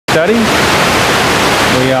study.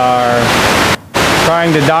 We are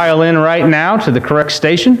trying to dial in right now to the correct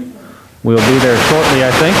station. We'll be there shortly,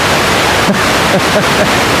 I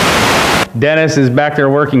think. Dennis is back there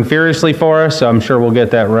working furiously for us, so I'm sure we'll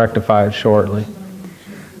get that rectified shortly.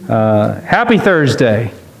 Happy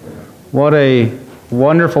Thursday. What a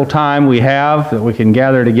wonderful time we have that we can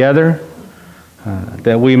gather together,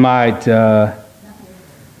 that we might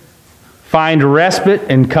find respite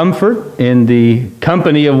and comfort in the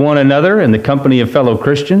company of one another and the company of fellow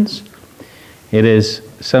Christians. It is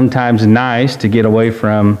sometimes nice to get away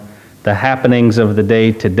from the happenings of the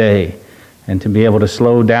day to day and to be able to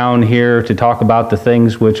slow down here to talk about the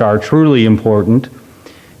things which are truly important.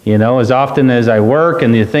 You know, as often as I work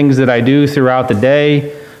and the things that I do throughout the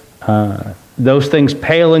day, those things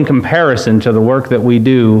pale in comparison to the work that we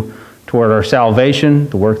do toward our salvation,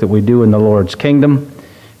 the work that we do in the Lord's kingdom.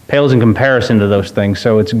 Pales in comparison to those things.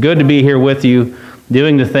 So it's good to be here with you,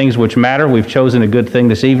 doing the things which matter. We've chosen a good thing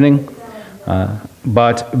this evening.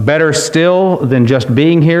 But better still than just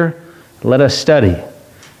being here, let us study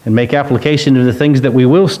and make application to the things that we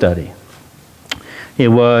will study. It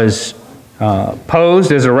was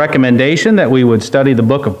posed as a recommendation that we would study the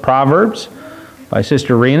book of Proverbs by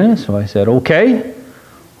Sister Rena. So I said, okay,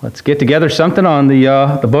 let's get together something on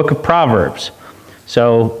the book of Proverbs.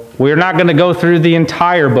 So we're not going to go through the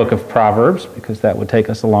entire book of Proverbs because that would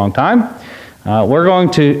take us a long time. We're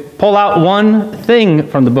going to pull out one thing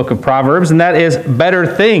from the book of Proverbs, and that is better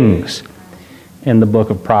things in the book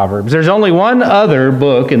of Proverbs. There's only one other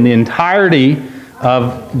book in the entirety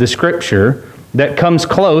of the Scripture that comes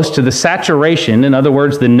close to the saturation, in other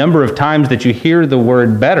words, the number of times that you hear the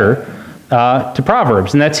word better, to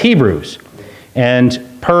Proverbs, and that's Hebrews. And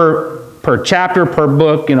per chapter, per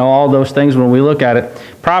book, you know, all those things, when we look at it,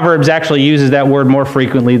 Proverbs actually uses that word more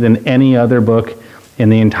frequently than any other book in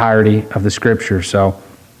the entirety of the Scripture. So,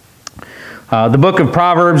 the book of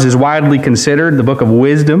Proverbs is widely considered the book of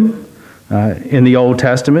wisdom in the Old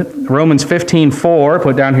Testament. Romans 15:4,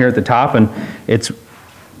 put down here at the top, and it's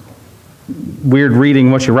weird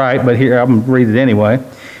reading what you write, but here, I'm going to read it anyway.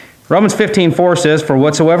 Romans 15:4 says, "For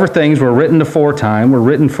whatsoever things were written aforetime were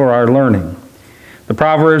written for our learning. The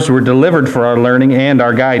Proverbs were delivered for our learning and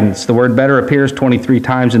our guidance." The word better appears 23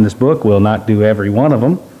 times in this book. We'll not do every one of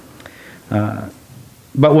them.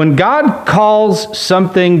 But when God calls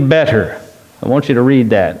something better, I want you to read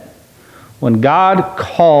that. When God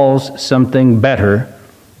calls something better,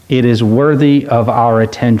 it is worthy of our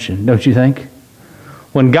attention, don't you think?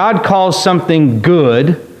 When God calls something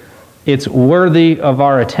good, it's worthy of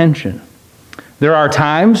our attention. There are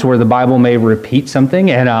times where the Bible may repeat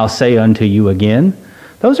something, and I'll say unto you again.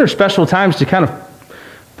 Those are special times to kind of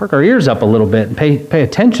perk our ears up a little bit and pay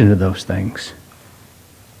attention to those things.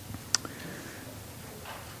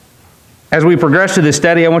 As we progress through this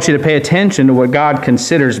study, I want you to pay attention to what God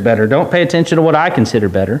considers better. Don't pay attention to what I consider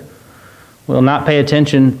better. We'll not pay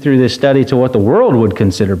attention through this study to what the world would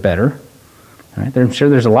consider better. All right? I'm sure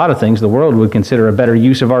there's a lot of things the world would consider a better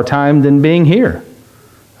use of our time than being here.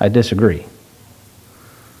 I disagree.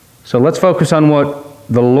 So let's focus on what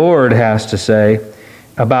the Lord has to say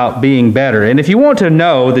about being better. And if you want to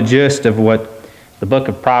know the gist of what the book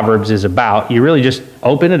of Proverbs is about, you really just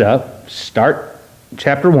open it up, start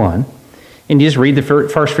chapter 1, and you just read the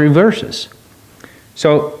first few verses.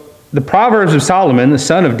 So, the Proverbs of Solomon, the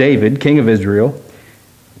son of David, king of Israel,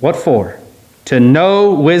 what for? To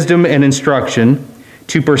know wisdom and instruction,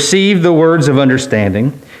 to perceive the words of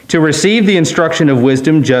understanding, to receive the instruction of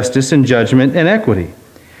wisdom, justice, and judgment, and equity,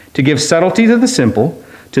 to give subtlety to the simple,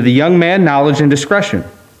 to the young man knowledge and discretion.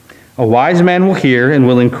 A wise man will hear and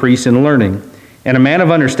will increase in learning, and a man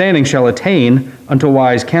of understanding shall attain unto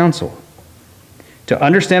wise counsel. To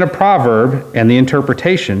understand a proverb and the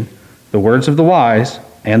interpretation, the words of the wise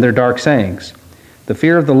and their dark sayings. The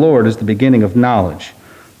fear of the Lord is the beginning of knowledge,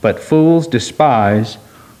 but fools despise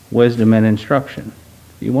wisdom and instruction.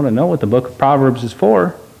 If you want to know what the book of Proverbs is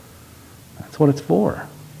for, that's what it's for.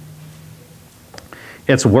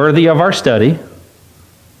 It's worthy of our study,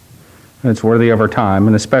 and it's worthy of our time,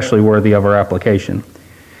 and especially worthy of our application.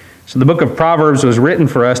 So the book of Proverbs was written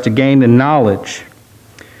for us to gain in knowledge.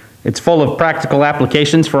 It's full of practical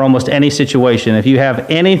applications for almost any situation. If you have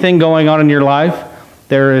anything going on in your life,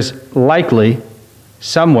 there is likely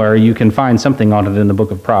somewhere you can find something on it in the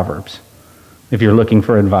book of Proverbs, if you're looking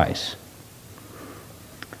for advice.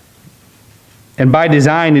 And by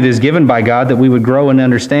design, it is given by God that we would grow in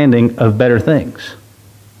understanding of better things.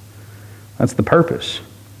 That's the purpose.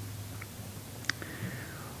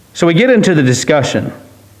 So we get into the discussion.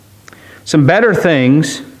 Some better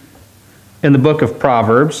things in the book of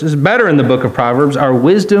Proverbs, is better in the book of Proverbs, are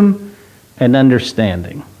wisdom and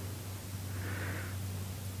understanding.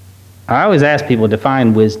 I always ask people to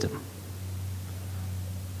define wisdom.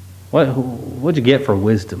 What'd you get for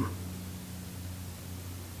wisdom?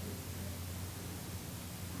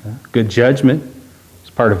 Good judgment is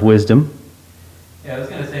part of wisdom. Yeah, I was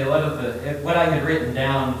going to say, a lot of what I had written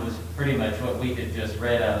down was pretty much what we had just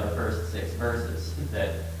read out of the first 6 verses.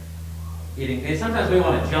 That sometimes we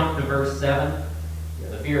want to jump to verse 7.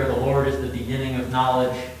 The fear of the Lord is the beginning of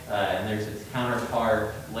knowledge, and there's its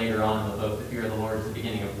counterpart later on in the book. The fear of the Lord is the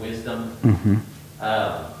beginning of wisdom. Mm-hmm.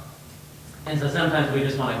 And so sometimes we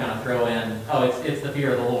just want to kind of throw in, it's the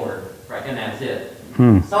fear of the Lord, right? And that's it.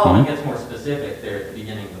 Mm-hmm. Solomon gets more specific there at the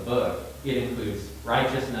beginning of the book. It includes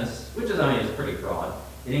righteousness, which is pretty broad.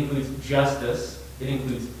 It includes justice. It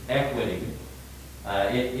includes equity.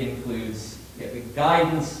 It includes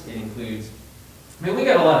guidance. It includes, we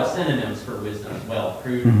got a lot of synonyms for wisdom as well.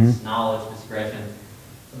 Prudence, knowledge, discretion.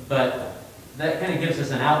 But that kind of gives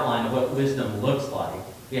us an outline of what wisdom looks like.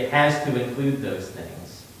 It has to include those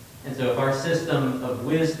things. And so if our system of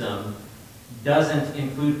wisdom doesn't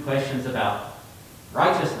include questions about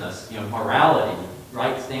righteousness, morality,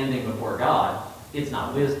 right standing before God, it's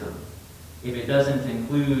not wisdom. If it doesn't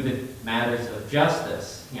include matters of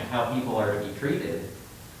justice, how people are to be treated,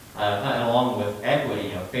 along with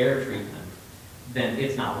equity, fair treatment, then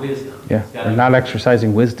it's not wisdom. Yeah, they're not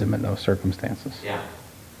exercising wisdom in those circumstances. Yeah.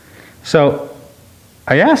 So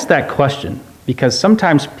I asked that question because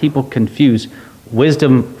sometimes people confuse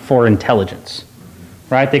wisdom for intelligence,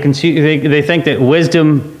 right? They think that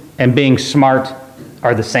wisdom and being smart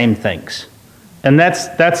are the same things. And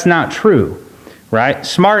that's not true, right?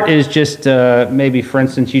 Smart is just maybe, for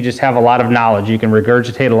instance, you just have a lot of knowledge. You can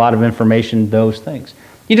regurgitate a lot of information, those things.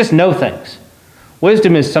 You just know things.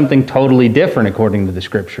 Wisdom is something totally different according to the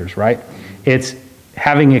Scriptures, right? It's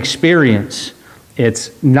having experience.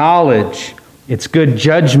 It's knowledge. It's good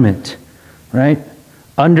judgment, right?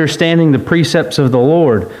 Understanding the precepts of the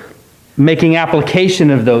Lord. Making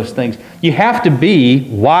application of those things. You have to be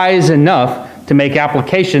wise enough to make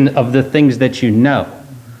application of the things that you know.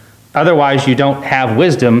 Otherwise, you don't have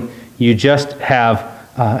wisdom. You just have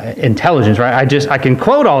intelligence, right? I can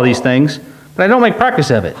quote all these things, but I don't make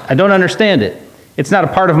practice of it. I don't understand it. It's not a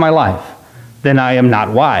part of my life. Then I am not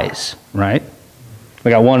wise, right?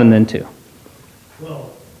 We got 1 and then 2.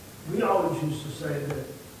 Well, we always used to say that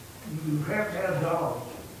you have to have knowledge.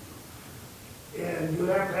 And you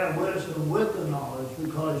have to have wisdom with the knowledge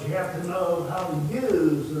because you have to know how to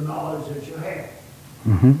use the knowledge that you have.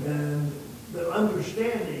 Mm-hmm. And the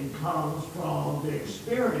understanding comes from the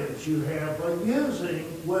experience you have by using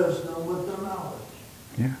wisdom with the knowledge.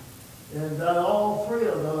 Yeah. And all 3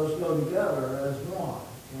 of those go together as one.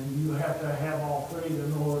 And you have to have all 3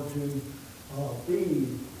 in order to be,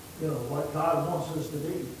 what God wants us to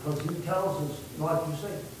be. Because He tells us, like you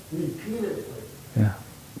say, repeatedly. Yeah.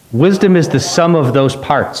 Wisdom is the sum of those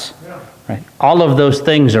parts, right? All of those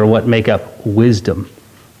things are what make up wisdom,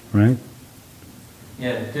 right?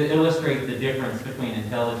 Yeah, to illustrate the difference between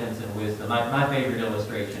intelligence and wisdom, my favorite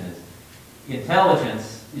illustration is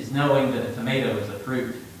intelligence is knowing that a tomato is a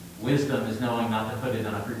fruit. Wisdom is knowing not to put it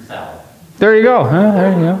on a fruit salad. There you go.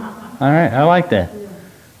 There you go. All right, I like that.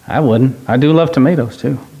 I wouldn't. I do love tomatoes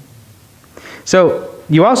too. So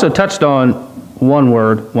you also touched on one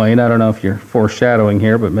word, Wayne. I don't know if you're foreshadowing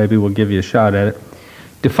here, but maybe we'll give you a shot at it.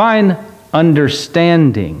 Define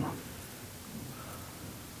understanding.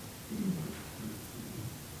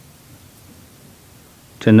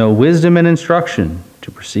 To know wisdom and instruction, to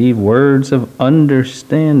perceive words of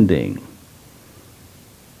understanding.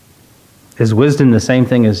 Is wisdom the same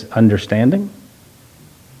thing as understanding?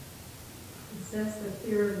 It says the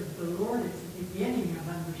fear of the Lord is the beginning of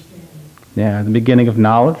understanding. Yeah, the beginning of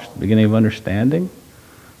knowledge, the beginning of understanding.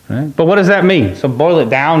 Right? But what does that mean? So boil it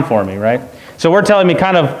down for me, right? So we're telling me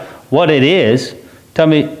kind of what it is. Tell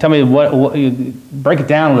me what break it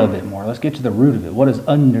down a little bit more. Let's get to the root of it. What does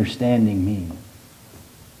understanding mean?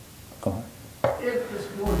 Go ahead.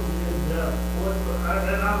 It's more in depth.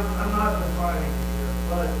 And I'm not defining it here,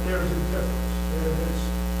 but there's a difference.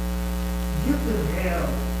 You can have,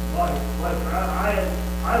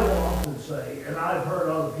 I will often say, and I've heard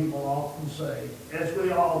other people often say, as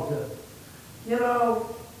we all do,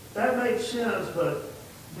 that makes sense, but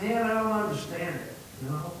man, I don't understand it,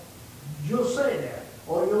 You'll say that.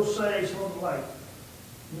 Or you'll say something like,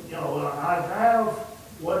 I have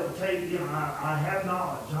what it takes, I have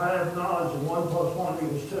knowledge. I have knowledge of 1 +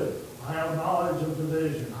 1 = 2. I have knowledge of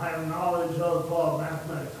division. I have knowledge of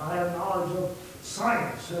mathematics. I have knowledge of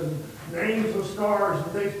science and names of stars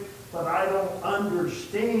and things, but I don't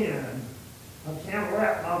understand. I can't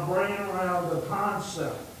wrap my brain around the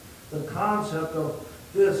concept of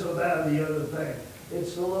this or that or the other thing.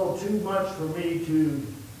 it's a little too much for me to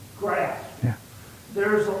grasp. Yeah.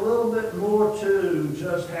 There's a little bit more to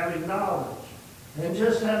just having knowledge and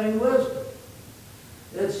just having wisdom.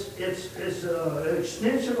 It's an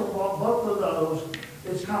extension of both of those.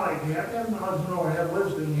 It's kind of like you have to have knowledge in order to have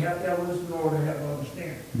wisdom. You have to have wisdom in order to have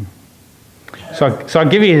understanding. So I'll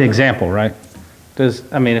give you an example, right?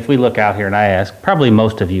 If we look out here and I ask, probably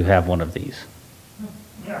most of you have one of these,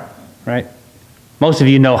 Yeah. right? Most of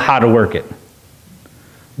you know how to work it.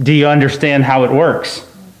 Do you understand how it works?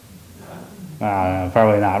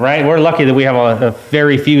 Probably not, right? We're lucky that we have a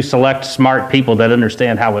very few select smart people that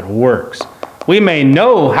understand how it works. We may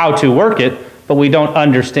know how to work it, but we don't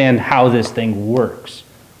understand how this thing works,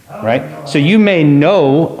 right? So you may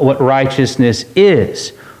know what righteousness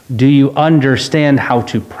is. Do you understand how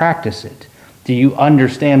to practice it? Do you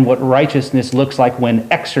understand what righteousness looks like when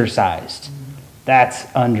exercised? That's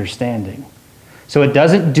understanding. So it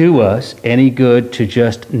doesn't do us any good to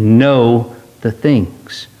just know the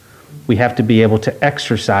things. We have to be able to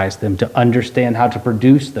exercise them, to understand how to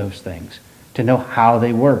produce those things, to know how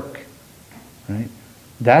they work. Right?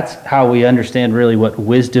 That's how we understand really what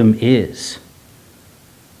wisdom is.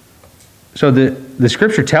 So the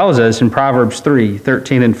scripture tells us in Proverbs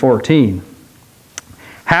 3:13 and 14,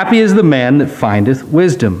 happy is the man that findeth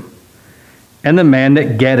wisdom, and the man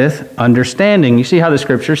that getteth understanding. You see how the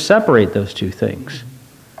scriptures separate those two things.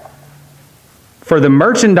 For the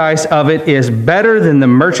merchandise of it is better than the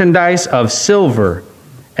merchandise of silver,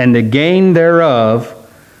 and the gain thereof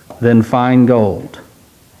than fine gold.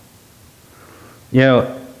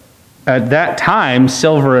 At that time,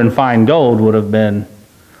 silver and fine gold would have been,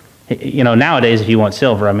 nowadays if you want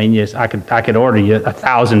silver, I could order you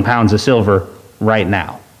 1,000 pounds of silver right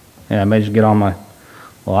now. I may just get on my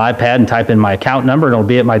little iPad and type in my account number and it'll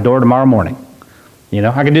be at my door tomorrow morning.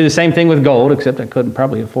 I could do the same thing with gold, except I couldn't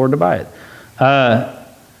probably afford to buy it.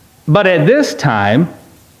 But at this time,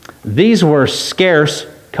 these were scarce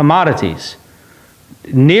commodities.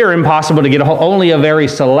 Near impossible to get a hold. Only a very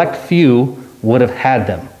select few would have had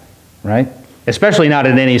them, right? Especially not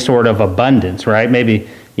in any sort of abundance, right? Maybe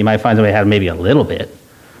you might find somebody had maybe a little bit,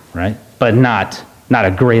 right? But not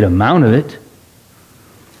a great amount of it.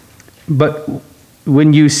 But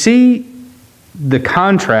when you see the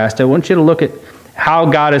contrast, I want you to look at how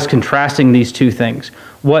God is contrasting these two things.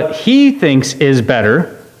 What he thinks is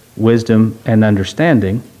better, wisdom and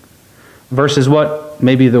understanding, versus what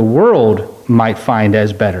maybe the world might find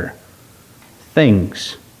as better,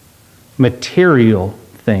 things. Material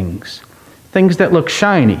things, things that look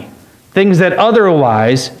shiny, things that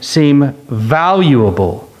otherwise seem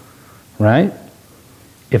valuable, right?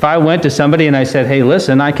 If I went to somebody and I said, hey,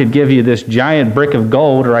 listen, I could give you this giant brick of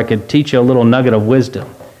gold or I could teach you a little nugget of wisdom,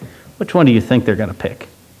 which one do you think they're going to pick?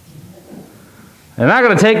 It's not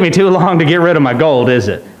going to take me too long to get rid of my gold, is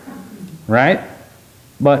it? Right?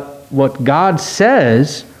 But what God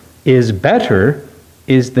says is better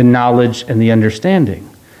is the knowledge and the understanding.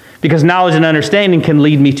 Because knowledge and understanding can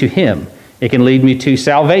lead me to him. It can lead me to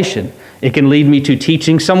salvation. It can lead me to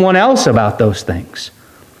teaching someone else about those things,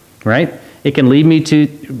 right? It can lead me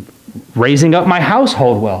to raising up my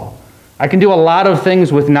household well. I can do a lot of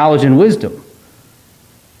things with knowledge and wisdom.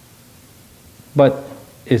 But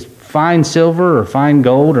is fine silver or fine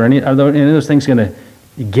gold or any of those things going to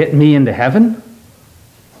get me into heaven?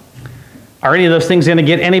 Are any of those things going to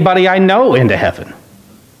get anybody I know into heaven?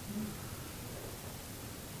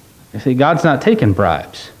 You see, God's not taking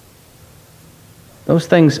bribes. Those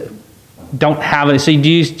things don't have it. See, do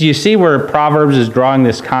you see where Proverbs is drawing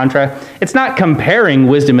this contrast? It's not comparing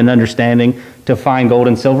wisdom and understanding to fine gold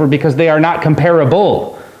and silver because they are not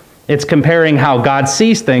comparable. It's comparing how God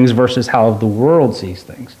sees things versus how the world sees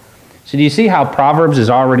things. So do you see how Proverbs is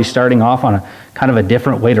already starting off on a kind of a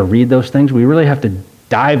different way to read those things? We really have to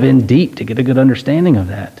dive in deep to get a good understanding of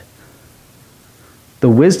that. The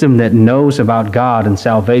wisdom that knows about God and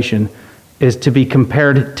salvation is to be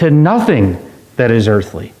compared to nothing that is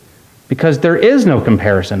earthly, because there is no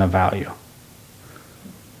comparison of value.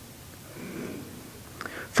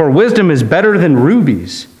 For wisdom is better than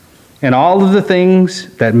rubies, and all of the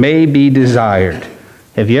things that may be desired.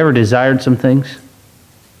 Have you ever desired some things?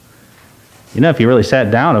 If you really sat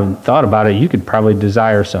down and thought about it, you could probably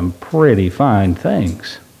desire some pretty fine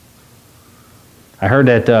things. I heard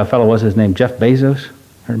that fellow, what's his name, Jeff Bezos?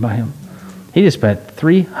 Heard about him? He just spent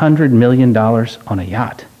 $300 million on a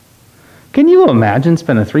yacht. Can you imagine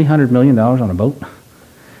spending $300 million on a boat?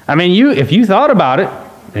 If you thought about it,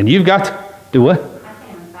 and you've got to do what?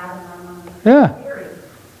 Yeah.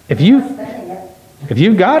 If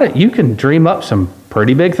you've got it, you can dream up some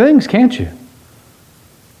pretty big things, can't you?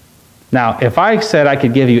 Now, if I said I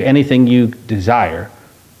could give you anything you desire,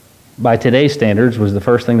 by today's standards, was the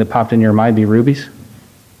first thing that popped in your mind be rubies?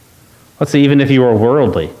 Let's say even if you were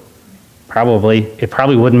worldly, it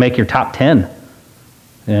probably wouldn't make your top 10,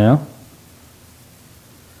 you know?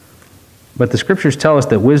 But the scriptures tell us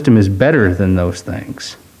that wisdom is better than those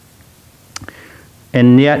things.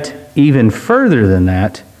 And yet, even further than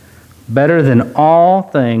that, better than all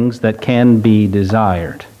things that can be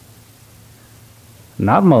desired.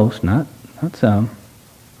 Not most, not some,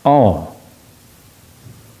 all.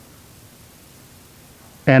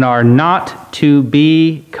 And are not to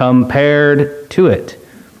be compared to it.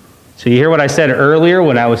 So you hear what I said earlier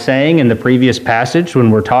when I was saying in the previous passage, when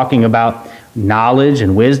we're talking about knowledge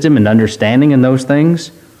and wisdom and understanding and those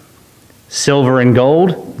things? Silver and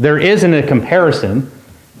gold, there isn't a comparison.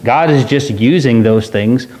 God is just using those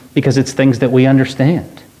things because it's things that we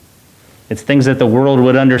understand. It's things that the world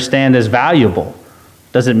would understand as valuable.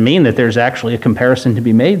 Doesn't mean that there's actually a comparison to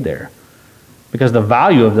be made there, because the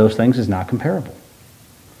value of those things is not comparable.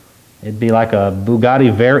 It'd be like a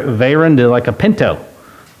Bugatti Veyron to like a Pinto.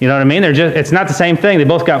 You know what I mean? It's not the same thing. They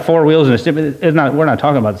both got four wheels and we're not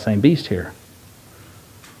talking about the same beast here.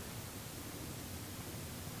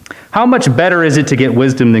 How much better is it to get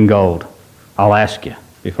wisdom than gold? I'll ask you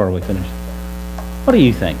before we finish. What do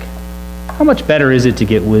you think? How much better is it to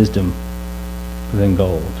get wisdom than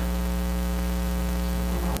gold?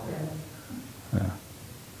 Yeah.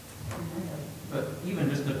 But even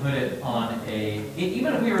just to put it on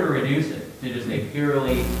even if we were to reduce it to just a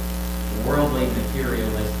purely worldly,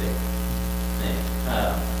 materialistic thing,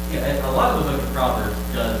 a lot of the book of Proverbs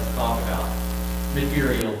does talk about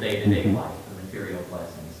material day-to-day life and material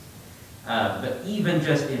blessings. But even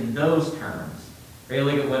just in those terms,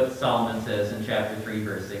 really look at what Solomon says in chapter 3,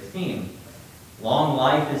 verse 16. Long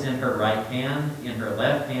life is in her right hand, in her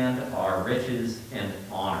left hand are riches and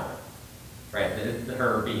honor. Right?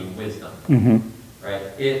 Her being wisdom. Mm-hmm. Right?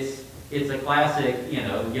 It's a classic,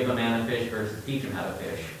 give a man a fish versus teach him how to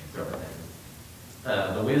fish sort of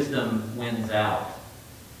thing. The wisdom wins out,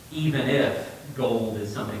 even if gold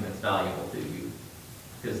is something that's valuable to you.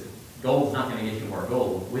 Because gold's not going to get you more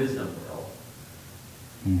gold, wisdom will.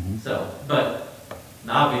 Mm-hmm. So, but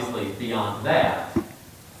obviously beyond that,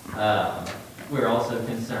 we're also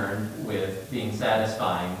concerned with being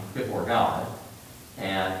satisfying before God,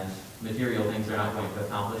 and material things are not going to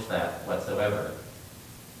accomplish that whatsoever.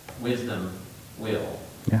 Wisdom will.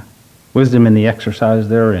 Yeah. Wisdom in the exercise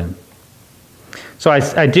therein. So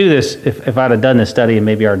I do this, if I'd have done this study and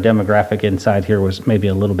maybe our demographic inside here was maybe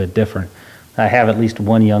a little bit different. I have at least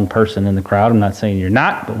one young person in the crowd. I'm not saying you're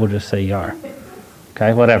not, but we'll just say you are.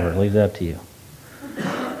 Okay, whatever, leave it up to you.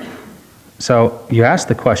 So you ask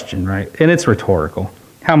the question, right? And it's rhetorical.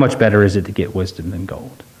 How much better is it to get wisdom than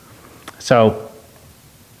gold? So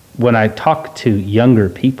when I talk to younger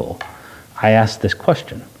people, I ask this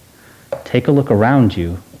question. Take a look around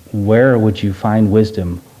you. Where would you find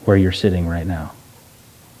wisdom where you're sitting right now?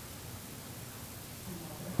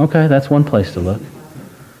 Okay, that's one place to look.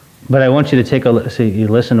 But I want you to take a look. See, you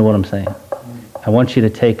listen to what I'm saying. I want you to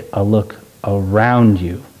take a look around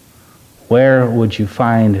you. Where would you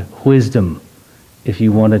find wisdom if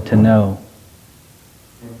you wanted to know?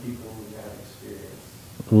 In people who have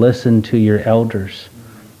experience. Listen to your elders.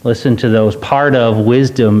 Listen to those. Part of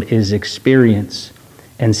wisdom is experience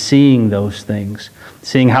and seeing those things,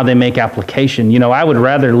 seeing how they make application. I would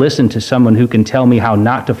rather listen to someone who can tell me how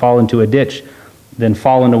not to fall into a ditch than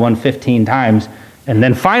fall into one 15 times and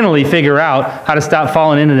then finally figure out how to stop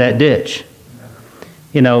falling into that ditch.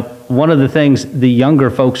 One of the things the younger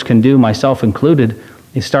folks can do, myself included,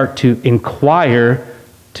 is start to inquire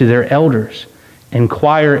to their elders.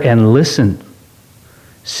 Inquire and listen.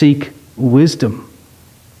 Seek wisdom.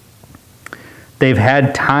 They've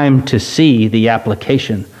had time to see the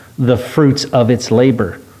application, the fruits of its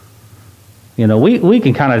labor. We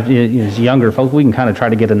can kind of, as younger folk, we can kind of try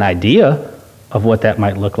to get an idea of what that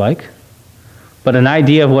might look like. But an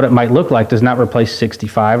idea of what it might look like does not replace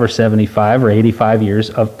 65 or 75 or 85 years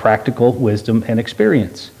of practical wisdom and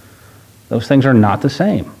experience. Those things are not the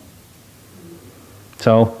same.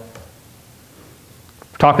 So,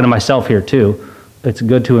 talking to myself here too, it's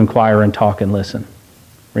good to inquire and talk and listen.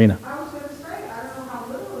 Rena. I was going to say, I don't know how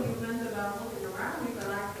little you meant that I'm looking around me, but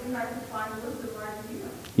I think I can find wisdom right here.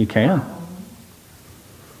 You can.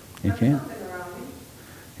 You can. There's something around me.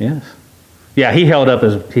 Yes. Yeah, he held up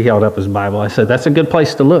his Bible. I said, that's a good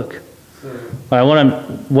place to look.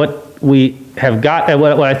 What we have got,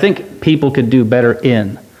 what I think people could do better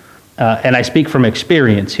in, and I speak from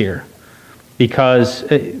experience here, because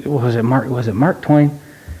was it Mark Twain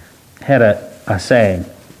had a saying.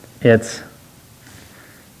 It's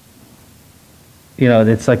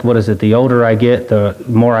it's like, what is it? The older I get, the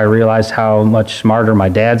more I realize how much smarter my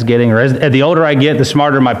dad's getting, or the older I get, the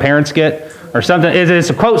smarter my parents get, or something. It's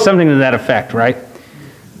a quote, something to that effect, right?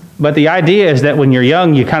 But the idea is that when you're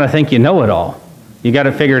young, you kind of think you know it all. You got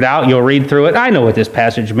to figure it out. You'll read through it. I know what this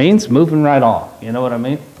passage means. Moving right on. You know what I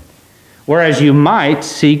mean? Whereas you might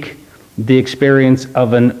seek the experience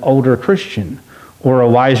of an older Christian or a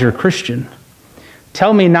wiser Christian.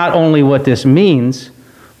 Tell me not only what this means,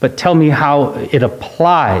 but tell me how it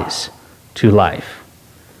applies to life.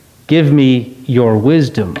 Give me your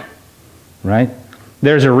wisdom, right?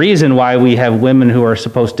 There's a reason why we have women who are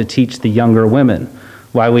supposed to teach the younger women,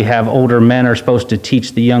 why we have older men are supposed to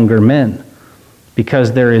teach the younger men,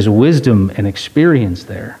 because there is wisdom and experience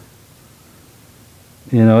there.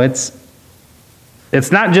 It's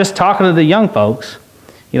not just talking to the young folks.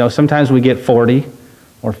 Sometimes we get 40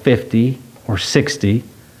 or 50 or 60,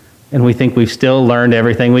 and we think we've still learned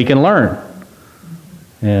everything we can learn.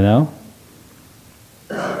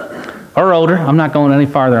 Or older. I'm not going any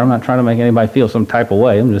farther. I'm not trying to make anybody feel some type of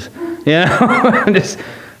way. I'm just,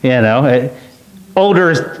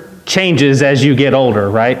 older changes as you get older,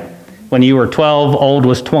 right? When you were 12, old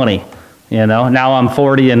was 20. Now I'm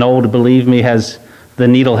 40 and old, believe me, the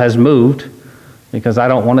needle has moved, because I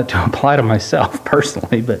don't want it to apply to myself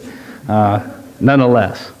personally, but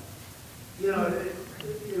nonetheless. It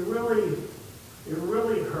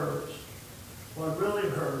really hurts. What really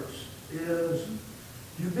hurts is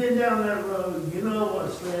you've been down that road, you know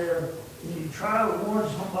what's there, and you try to warn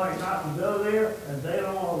somebody not to go there, and they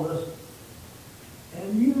don't want to listen.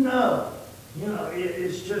 And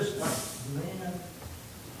it's just like, man,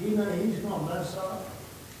 he's going to mess up,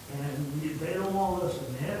 and they don't want to listen.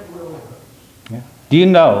 And it really hurts. Yeah. Do you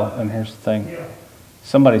know, and here's the thing, Yeah.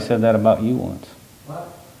 somebody said that about you once. What?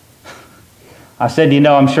 I said,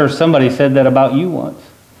 I'm sure somebody said that about you once.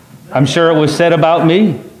 I'm sure it was said about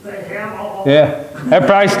me. They have all. Yeah. They're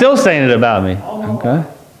probably still saying it about me. Okay.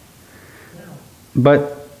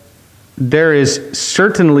 But there is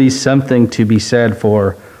certainly something to be said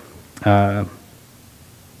for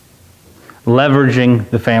leveraging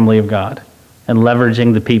the family of God and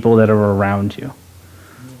leveraging the people that are around you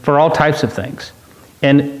for all types of things.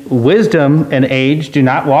 And wisdom and age do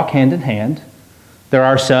not walk hand in hand. There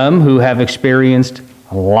are some who have experienced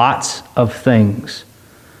lots of things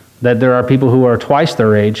that there are people who are twice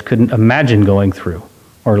their age couldn't imagine going through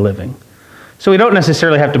or living. So we don't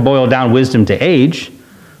necessarily have to boil down wisdom to age,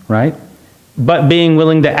 right? But being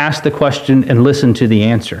willing to ask the question and listen to the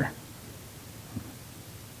answer.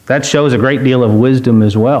 That shows a great deal of wisdom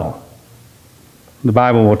as well. The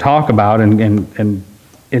Bible will talk about and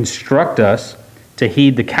instruct us to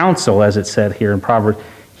heed the counsel, as it said here in Proverbs,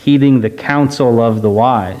 heeding the counsel of the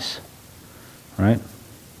wise, right?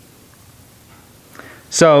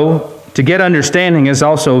 So, to get understanding is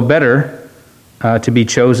also better to be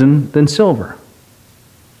chosen than silver.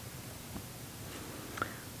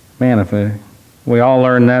 Man, if we all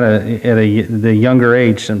learn that at the younger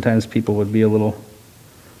age, sometimes people would be a little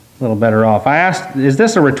better off. I asked, is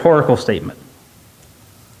this a rhetorical statement?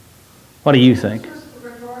 What do you think?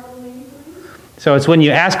 So it's when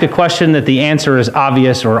you ask a question that the answer is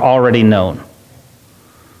obvious or already known.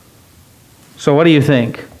 So what do you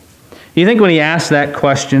think? Do you think when he asks that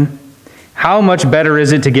question, how much better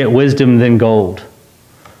is it to get wisdom than gold?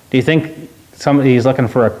 Do you think somebody's looking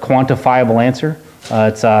for a quantifiable answer?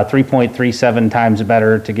 It's 3.37 times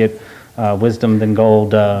better to get wisdom than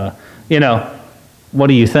gold. What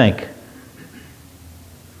do you think?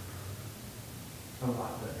 A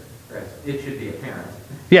lot better. It should be apparent.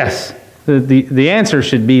 Yes. The answer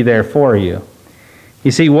should be there for you.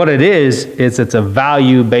 You see, what it is it's a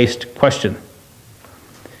value-based question.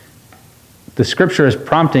 The Scripture is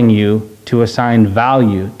prompting you to assign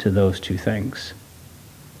value to those two things.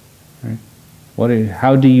 Right?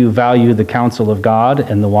 How do you value the counsel of God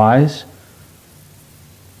and the wise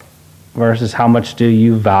versus how much do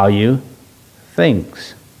you value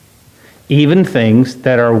things? Even things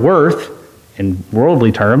that are worth, in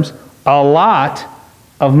worldly terms, a lot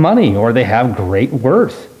of money, or they have great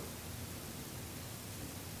worth.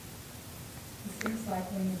 It seems like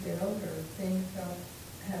when you get older, things don't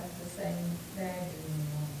have the same value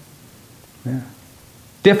anymore. Yeah.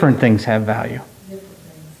 Different things have value. Different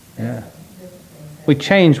things. Yeah. Different things. We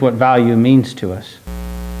change what value means to us.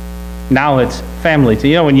 Now it's family.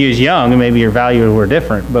 So, when you was young, maybe your values were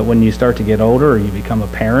different, but when you start to get older or you become a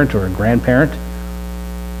parent or a grandparent,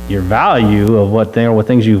 your value of what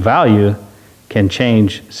things you value can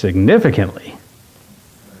change significantly.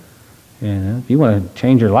 If you want to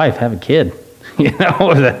change your life, have a kid.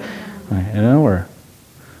 Or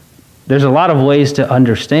there's a lot of ways to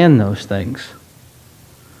understand those things.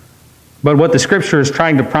 But what the Scripture is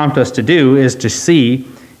trying to prompt us to do is to see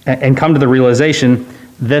and come to the realization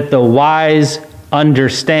that the wise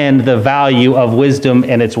understand the value of wisdom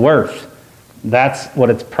and its worth. That's what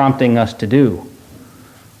it's prompting us to do.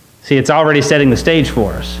 See, it's already setting the stage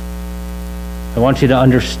for us. I want you to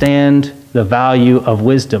understand the value of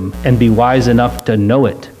wisdom and be wise enough to know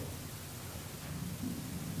it.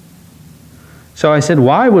 So I said,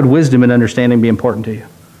 why would wisdom and understanding be important to you?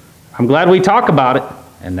 I'm glad we talk about it,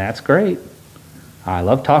 and that's great. I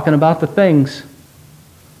love talking about the things.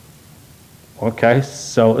 Okay,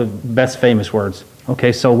 so best famous words.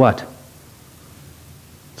 Okay, so what?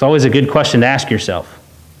 It's always a good question to ask yourself.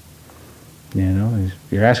 You know,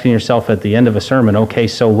 you're asking yourself at the end of a sermon, okay,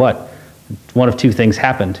 so what? One of two things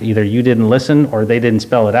happened. Either you didn't listen or they didn't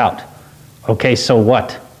spell it out. Okay, so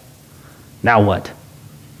what? Now what?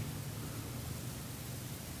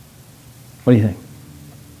 What do you think?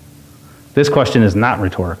 This question is not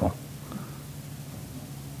rhetorical.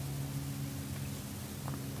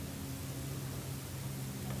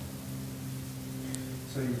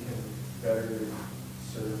 So you can better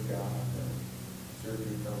serve God and serve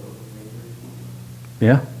your fellow neighbors.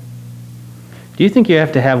 Yeah? Do you think you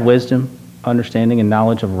have to have wisdom, understanding, and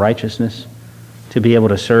knowledge of righteousness to be able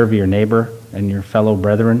to serve your neighbor and your fellow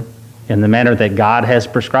brethren in the manner that God has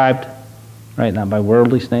prescribed? Right? Not by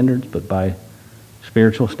worldly standards, but by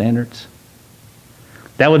spiritual standards.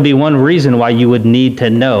 That would be one reason why you would need to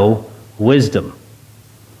know wisdom.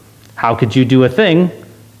 How could you do a thing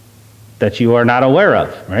that you are not aware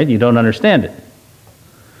of, right? You don't understand it.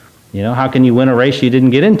 You know, how can you win a race you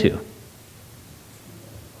didn't get into?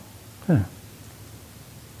 Huh.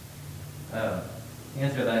 The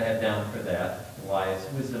answer that I had down for that, why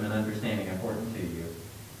is wisdom and understanding important to you?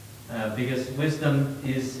 Because wisdom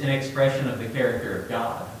is an expression of the character of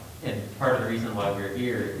God. And part of the reason why we're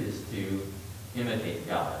here is to imitate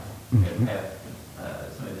God, and have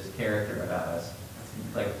some of his character about us.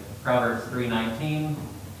 Like Proverbs 3:19,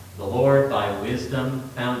 the Lord by wisdom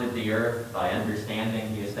founded the earth, by understanding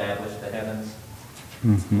he established the heavens.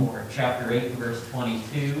 Or chapter 8, verse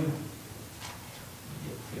 22. Get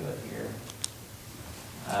to it here.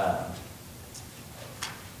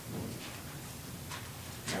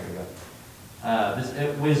 There we go.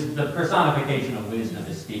 The personification of wisdom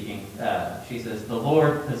is speaking. She says, the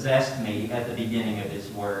Lord possessed me at the beginning of his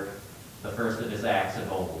work, the first of his acts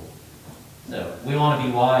of old. So we want to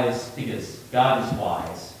be wise because God is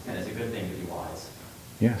wise, and it's a good thing to be wise.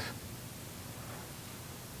 Yes.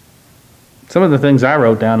 Some of the things I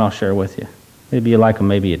wrote down I'll share with you. Maybe you like them,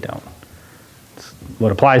 maybe you don't. It's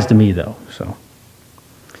what applies to me, though. So,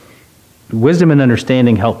 wisdom and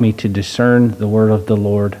understanding help me to discern the word of the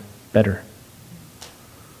Lord better.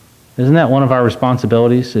 Isn't that one of our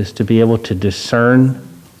responsibilities, is to be able to discern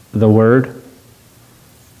the word?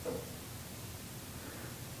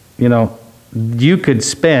 You know, you could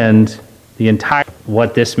spend the entire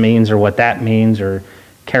what this means or what that means or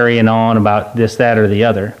carrying on about this, that, or the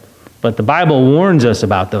other. But the Bible warns us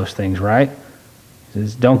about those things, right? It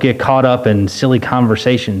says, don't get caught up in silly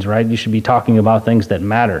conversations, right? You should be talking about things that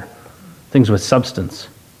matter, things with substance.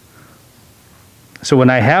 So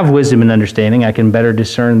when I have wisdom and understanding, I can better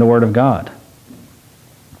discern the Word of God.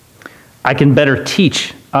 I can better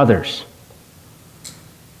teach others.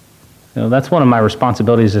 You know, that's one of my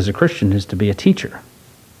responsibilities as a Christian, is to be a teacher.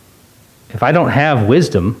 If I don't have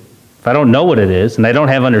wisdom, if I don't know what it is, and I don't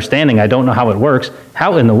have understanding, I don't know how it works,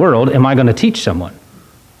 how in the world am I going to teach someone?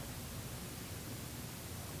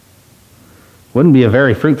 Wouldn't be a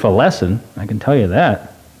very fruitful lesson, I can tell you that.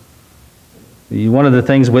 One of the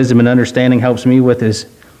things wisdom and understanding helps me with is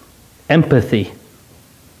empathy.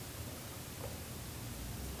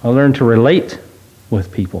 I learn to relate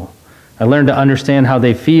with people. I learn to understand how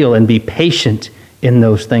they feel and be patient in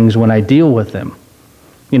those things when I deal with them.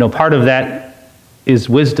 You know, part of that is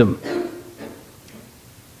wisdom.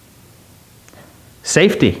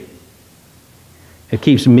 Safety. It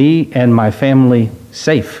keeps me and my family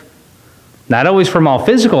safe. Not always from all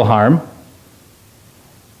physical harm.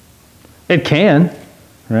 It can,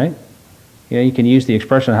 right? Yeah, you can use the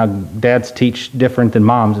expression how dads teach different than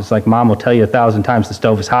moms. It's like mom will tell you 1,000 times the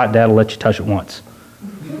stove is hot, dad will let you touch it once.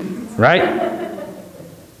 Right?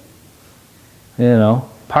 You know,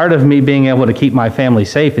 part of me being able to keep my family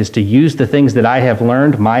safe is to use the things that I have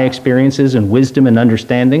learned, my experiences and wisdom and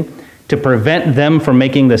understanding, to prevent them from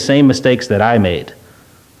making the same mistakes that I made.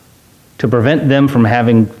 To prevent them from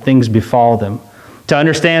having things befall them. To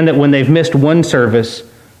understand that when they've missed one service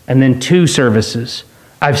and then 2 services,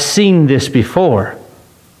 I've seen this before.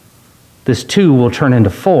 This 2 will turn into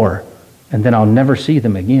 4, and then I'll never see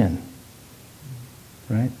them again.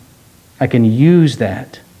 Right? I can use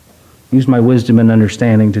that Use my wisdom and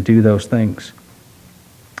understanding to do those things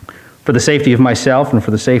for the safety of myself and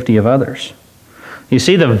for the safety of others. You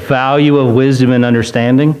see the value of wisdom and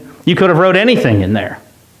understanding? You could have wrote anything in there,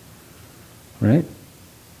 right?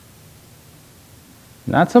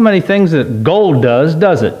 Not so many things that gold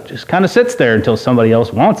does it? Just kind of sits there until somebody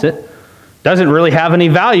else wants it. Doesn't really have any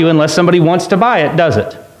value unless somebody wants to buy it, does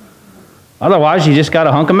it? Otherwise, you just got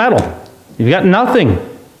a hunk of metal. You've got nothing.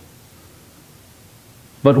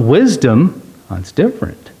 But wisdom, that's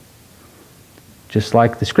different. Just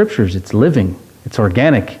like the Scriptures, it's living, it's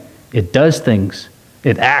organic, it does things,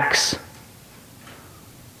 it acts.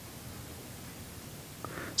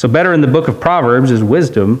 So better in the book of Proverbs is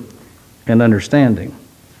wisdom and understanding.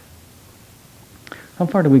 How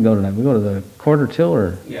far do we go tonight? We go to the quarter till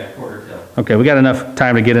or? Yeah, quarter till. Okay, we got enough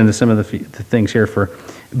time to get into some of the things here for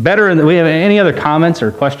better. We have any other comments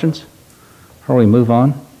or questions before we move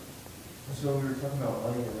on? So we were talking about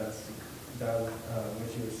money, and what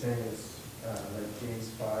you were saying is like James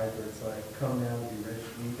 5, where it's like, come now, be rich,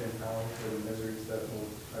 weep and howl for the miseries that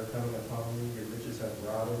are coming upon you. Your riches have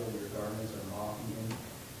rotted, and your garments are moth-eaten.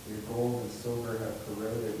 Your gold and silver have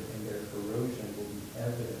corroded, and their corrosion will be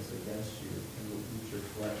evidence against you, and will eat your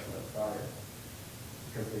flesh like fire,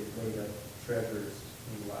 because they've laid up treasures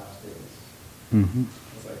in the last days. Mm-hmm.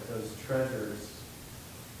 It's like those treasures,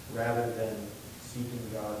 rather than seeking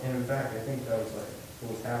God. And in fact, I think that was like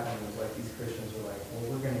what was happening was like these Christians were like,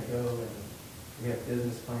 well, we're going to go and we have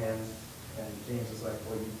business plans. And James was like,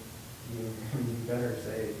 well, you better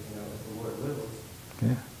say, if the Lord wills.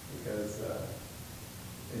 Yeah. Because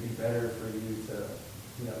it'd be better for you to,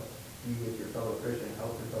 be with your fellow Christian,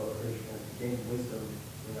 help your fellow Christian, and gain wisdom,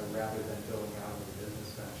 rather than going out on a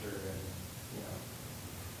business venture and,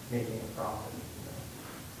 making a profit.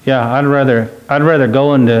 Yeah, I'd rather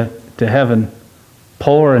go into heaven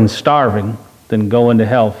poor and starving than go into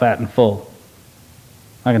hell fat and full.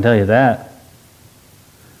 I can tell you that.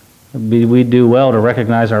 We do well to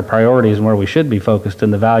recognize our priorities and where we should be focused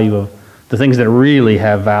and the value of the things that really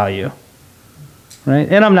have value. Right?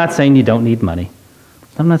 And I'm not saying you don't need money.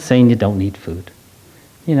 I'm not saying you don't need food.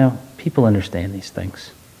 People understand these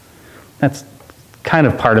things. That's kind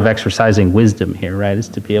of part of exercising wisdom here, right? Is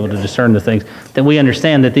to be able to discern the things that we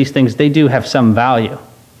understand that these things, they do have some value.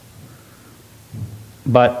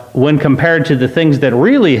 But when compared to the things that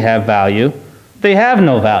really have value, they have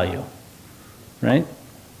no value, right?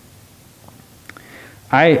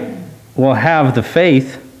 I will have the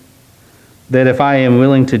faith that if I am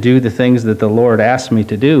willing to do the things that the Lord asks me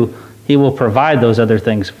to do, He will provide those other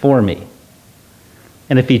things for me.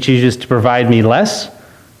 And if He chooses to provide me less,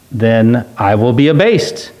 then I will be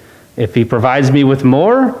abased. If He provides me with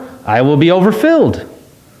more, I will be overfilled.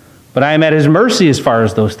 But I am at His mercy as far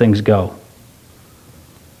as those things go.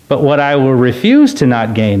 But what I will refuse to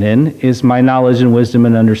not gain in is my knowledge and wisdom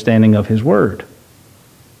and understanding of His Word.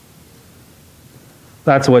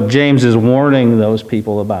 That's what James is warning those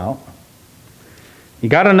people about. You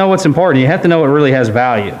got to know what's important. You have to know what really has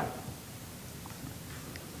value.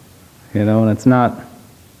 And it's not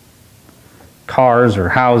cars or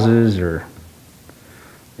houses or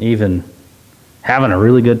even having a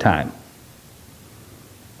really good time.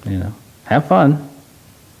 Have fun.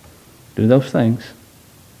 Do those things.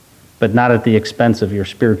 But not at the expense of your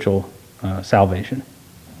spiritual salvation.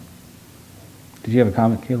 Did you have a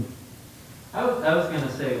comment, Caleb? I was going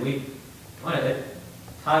to say, we want to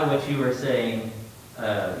tie what you were saying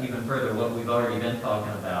even further, what we've already been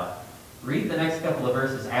talking about. Read the next couple of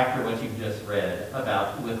verses after what you've just read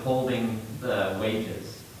about withholding the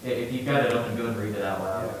wages. If you've got it open, go and read it out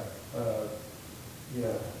loud.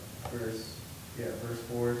 Verse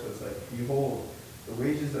 4, so it's like, behold, the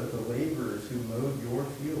wages of the laborers who mowed your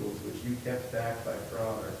fields, which you kept back by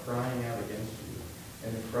fraud, are crying out against you.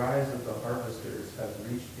 And the cries of the harvesters have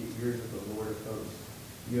reached the ears of the Lord of hosts.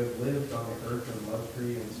 You have lived on the earth in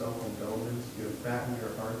luxury and self-indulgence. You have fattened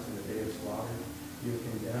your hearts in the day of slaughter. You have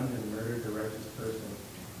condemned and murdered the righteous person.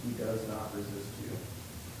 He does not resist you.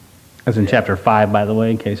 That's in chapter 5, by the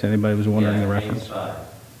way, in case anybody was wondering the reference. James 5.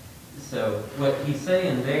 So what he's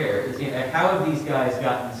saying there is, how have these guys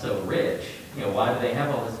gotten so rich? Why do they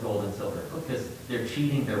have all this gold and silver? Because they're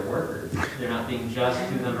cheating their workers. They're not being just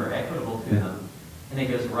to them or equitable to them. And it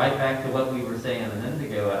goes right back to what we were saying a minute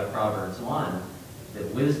ago out of Proverbs 1,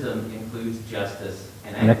 that wisdom includes justice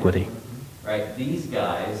and equity. Right? These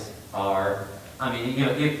guys are,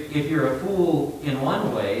 if you're a fool in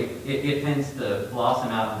one way, it tends to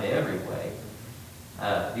blossom out into every way.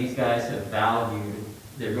 These guys have valued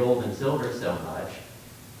their gold and silver so much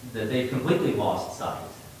that they've completely lost sight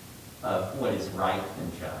of what is right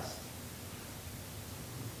and just.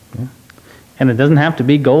 Yeah. And it doesn't have to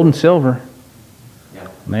be gold and silver. Yeah.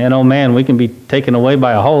 Man, oh man, we can be taken away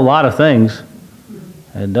by a whole lot of things.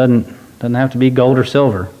 It doesn't have to be gold or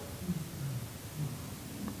silver.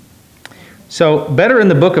 So, better in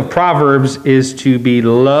the book of Proverbs is to be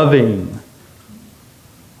loving.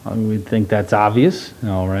 We'd think that's obvious.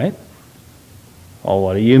 All right. Well,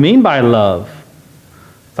 what do you mean by love?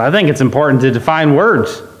 So I think it's important to define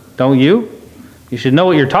words, don't you? You should know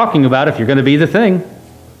what you're talking about if you're going to be the thing.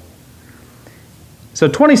 So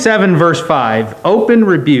 27 verse 5, open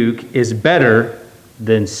rebuke is better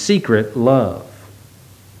than secret love.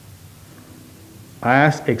 I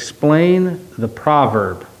ask, explain the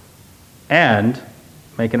proverb and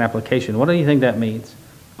make an application. What do you think that means?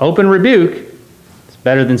 Open rebuke is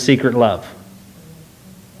better than secret love.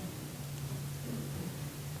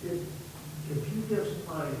 If you give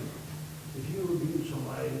somebody, if you rebuke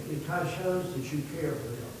somebody, it kind of shows that you care for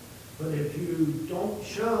them. But if you don't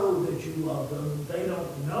show that you love them, they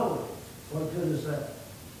don't know it. What good is that?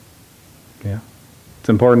 Yeah. It's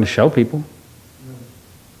important to show people.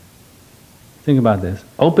 Think about this.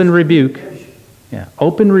 Open rebuke. Yeah.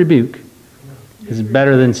 Open rebuke is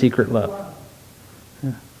better than secret love.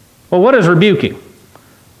 Yeah. Well, what is rebuking?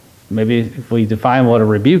 Maybe if we define what a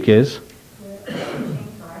rebuke is.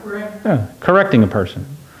 Yeah, correcting a person.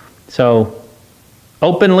 So,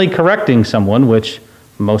 openly correcting someone, which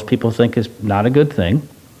most people think is not a good thing,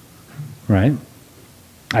 right?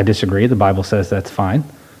 I disagree. The Bible says that's fine.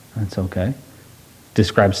 That's okay.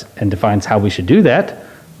 Describes and defines how we should do that,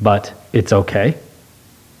 but it's okay.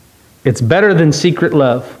 It's better than secret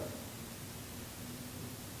love.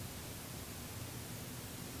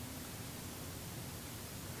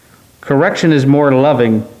 Correction is more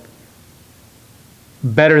loving,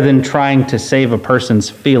 better than trying to save a person's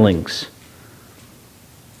feelings.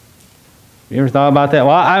 You ever thought about that?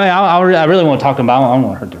 Well, I really want to talk about them. I don't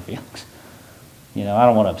want to hurt their feelings. You know, I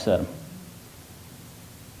don't want to upset them.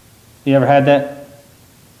 You ever had that?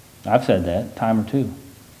 I've said that a time or two.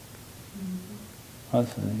 Well,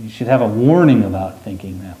 you should have a warning about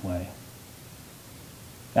thinking that way.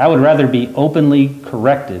 I would rather be openly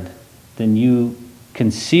corrected than you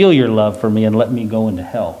conceal your love for me and let me go into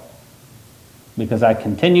hell. Because I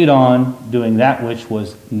continued on doing that which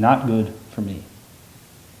was not good for me.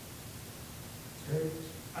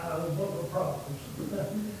 Out of the book of Proverbs.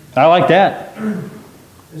 I like that.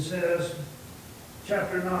 It says,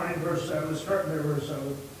 chapter 9, verse 7, starting there, verse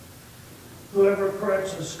 7. Whoever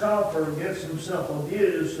corrects a scoffer gets himself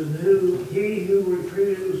abused, and he who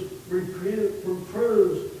reproves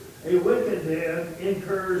a wicked man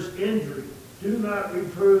incurs injury. Do not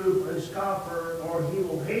reprove a scoffer, or he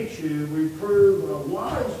will hate you. Reprove a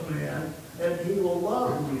wise man, and he will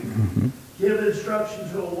love you. Mm-hmm. Give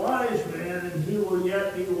instruction to a wise man, and he will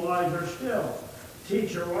yet be wiser still.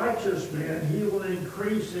 Teach a righteous man, he will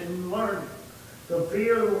increase in learning. The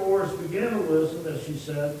fear of the Lord is the beginning of wisdom, as she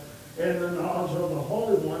said, and the knowledge of the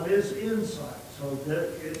Holy One is insight. So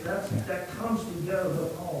that comes together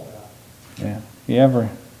with all that. Yeah.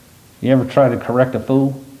 You ever try to correct a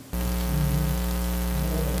fool?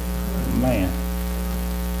 Man.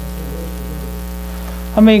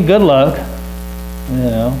 I mean, good luck. You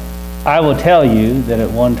know, I will tell you that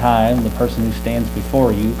at one time, the person who stands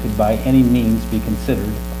before you could by any means be considered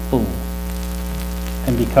a fool.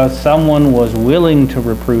 And because someone was willing to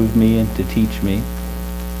reprove me and to teach me,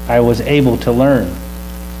 I was able to learn.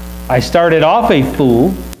 I started off a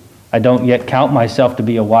fool. I don't yet count myself to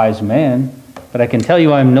be a wise man, but I can tell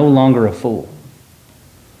you I'm no longer a fool.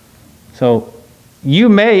 So you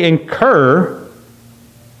may incur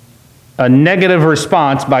a negative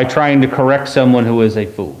response by trying to correct someone who is a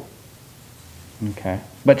fool. Okay.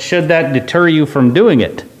 But should that deter you from doing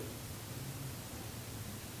it?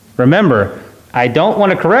 Remember, I don't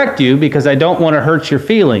want to correct you because I don't want to hurt your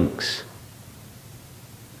feelings.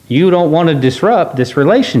 You don't want to disrupt this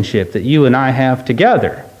relationship that you and I have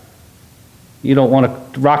together. You don't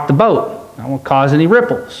want to rock the boat. I don't want to cause any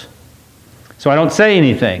ripples. So I don't say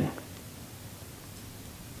anything.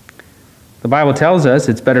 The Bible tells us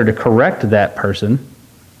it's better to correct that person.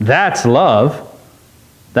 That's love.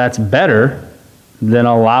 That's better than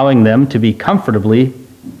allowing them to be comfortably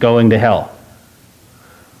going to hell.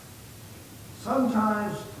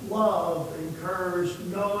 Sometimes love incurs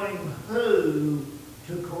knowing who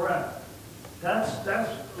to correct.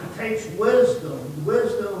 It takes wisdom.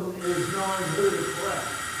 Wisdom is knowing who to correct.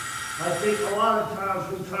 I think a lot of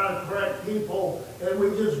times we try to correct people and we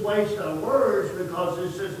just waste our words because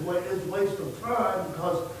it's just it's a waste of time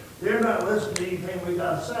because they're not listening to anything we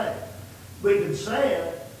got to say. We can say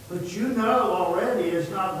it, but you know already it's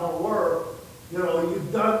not going to work You know,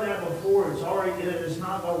 you've done that before, it's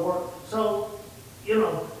not gonna work. So, you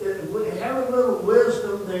know, having a little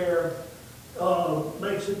wisdom there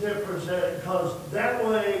makes a difference, because that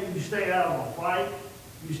way you stay out of a fight,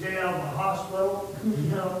 you stay out of a hospital,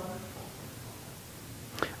 you know.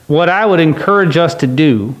 What I would encourage us to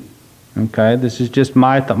do, okay, this is just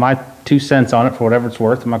my 2 cents on it for whatever it's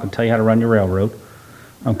worth. I'm not going to tell you how to run your railroad,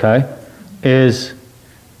 okay, is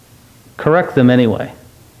correct them anyway.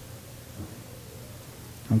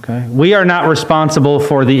 Okay? We are not responsible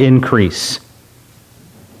for the increase.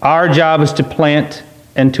 Our job is to plant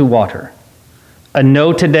and to water. A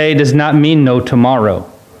no today does not mean no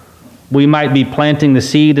tomorrow. We might be planting the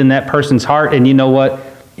seed in that person's heart, and you know what?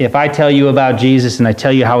 If I tell you about Jesus and I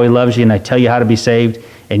tell you how he loves you and I tell you how to be saved,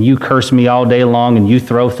 and you curse me all day long and you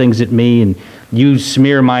throw things at me and you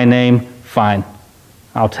smear my name, fine.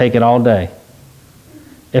 I'll take it all day.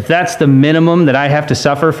 If that's the minimum that I have to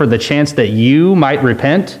suffer for the chance that you might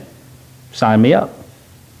repent, sign me up.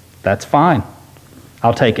 That's fine.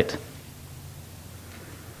 I'll take it.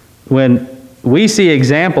 When we see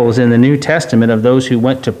examples in the New Testament of those who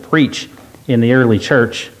went to preach in the early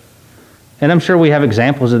church, and I'm sure we have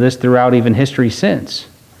examples of this throughout even history since,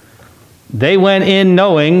 they went in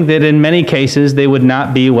knowing that in many cases they would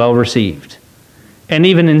not be well received. And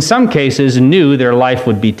even in some cases knew their life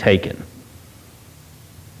would be taken.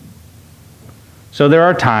 So there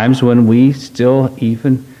are times when we still,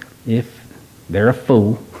 even if they're a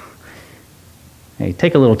fool, hey,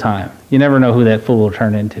 take a little time. You never know who that fool will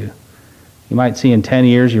turn into. You might see in 10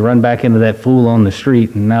 years, you run back into that fool on the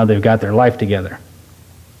street, and now they've got their life together.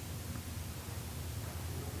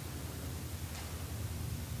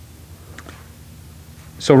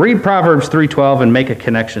 So read Proverbs 3:12 and make a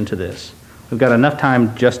connection to this. We've got enough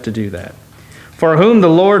time just to do that. For whom the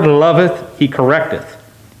Lord loveth, he correcteth,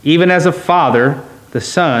 even as a father the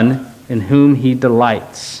son in whom he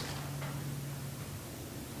delights.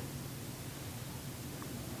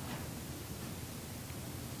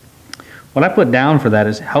 What I put down for that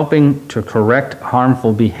is helping to correct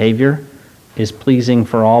harmful behavior is pleasing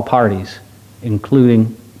for all parties,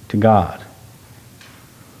 including to God.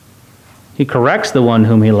 He corrects the one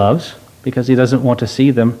whom he loves because he doesn't want to see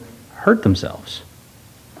them hurt themselves.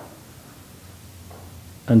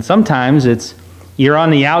 And sometimes you're on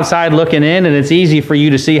the outside looking in, and it's easy for you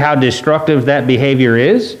to see how destructive that behavior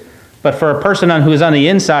is. But for a person who is on the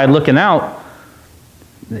inside looking out,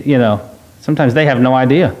 you know, sometimes they have no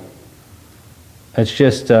idea. It's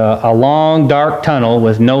just a long, dark tunnel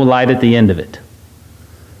with no light at the end of it.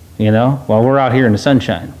 You know, while we're out here in the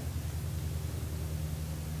sunshine.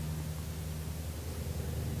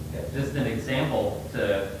 Just an example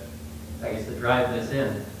to drive this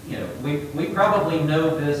in. You know, we probably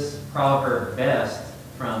know this proverb best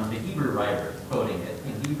from the Hebrew writer quoting it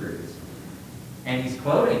in Hebrews. And he's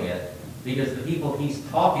quoting it because the people he's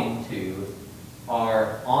talking to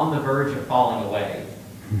are on the verge of falling away.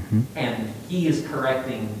 Mm-hmm. And he is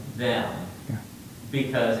correcting them. Yeah.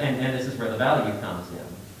 Because, and this is where the value comes in.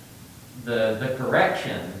 The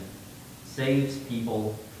correction saves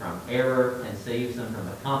people from error and saves them from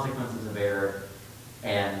the consequences of error.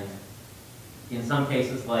 And in some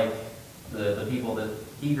cases, like the people that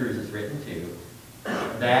Hebrews is written to,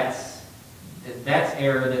 that's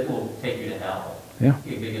error that will take you to hell. Yeah.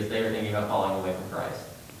 Because they are thinking about falling away from Christ.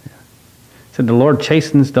 Yeah. So the Lord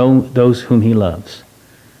chastens those whom he loves.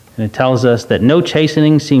 And it tells us that no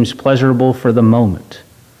chastening seems pleasurable for the moment,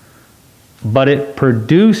 but it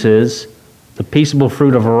produces the peaceable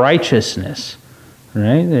fruit of righteousness.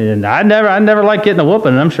 Right? And I never liked getting a whooping,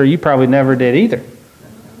 and I'm sure you probably never did either.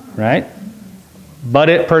 Right? But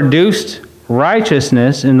it produced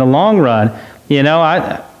righteousness in the long run. You know,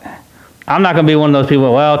 I'm not going to be one of those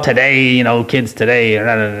people, well, today, you know, kids today,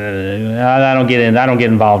 I don't get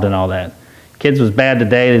involved in all that. Kids was bad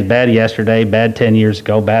today, it was bad yesterday, bad 10 years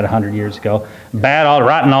ago, bad 100 years ago, bad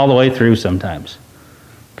rotten all the way through sometimes.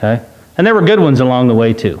 Okay? And there were good ones along the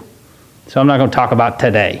way too. So I'm not going to talk about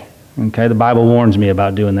today. Okay? The Bible warns me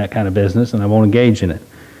about doing that kind of business, and I won't engage in it.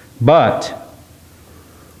 But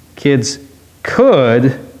kids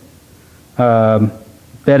could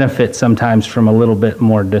benefit sometimes from a little bit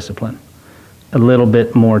more discipline, a little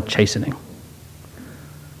bit more chastening.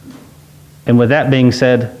 And with that being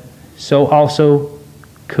said, so also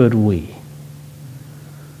could we.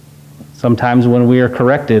 Sometimes when we are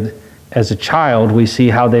corrected as a child, we see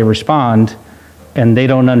how they respond, and they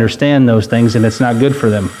don't understand those things, and it's not good for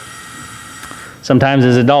them. Sometimes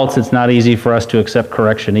as adults, it's not easy for us to accept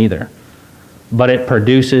correction either. But it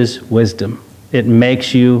produces wisdom. It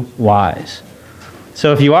makes you wise.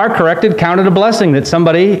 So if you are corrected, count it a blessing that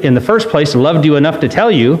somebody in the first place loved you enough to tell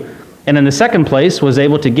you, and in the second place was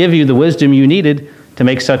able to give you the wisdom you needed to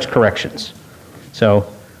make such corrections.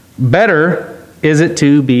 So, better is it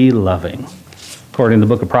to be loving, according to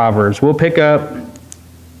the book of Proverbs. We'll pick up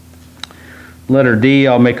letter D.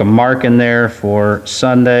 I'll make a mark in there for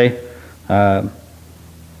Sunday.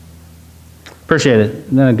 Appreciate it. It's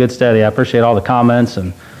been a good study. I appreciate all the comments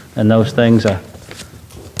and those things.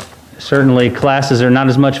 Certainly, classes are not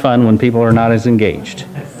as much fun when people are not as engaged.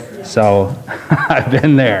 So, I've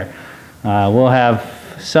been there. We'll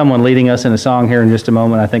have someone leading us in a song here in just a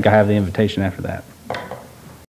moment. I think I have the invitation after that.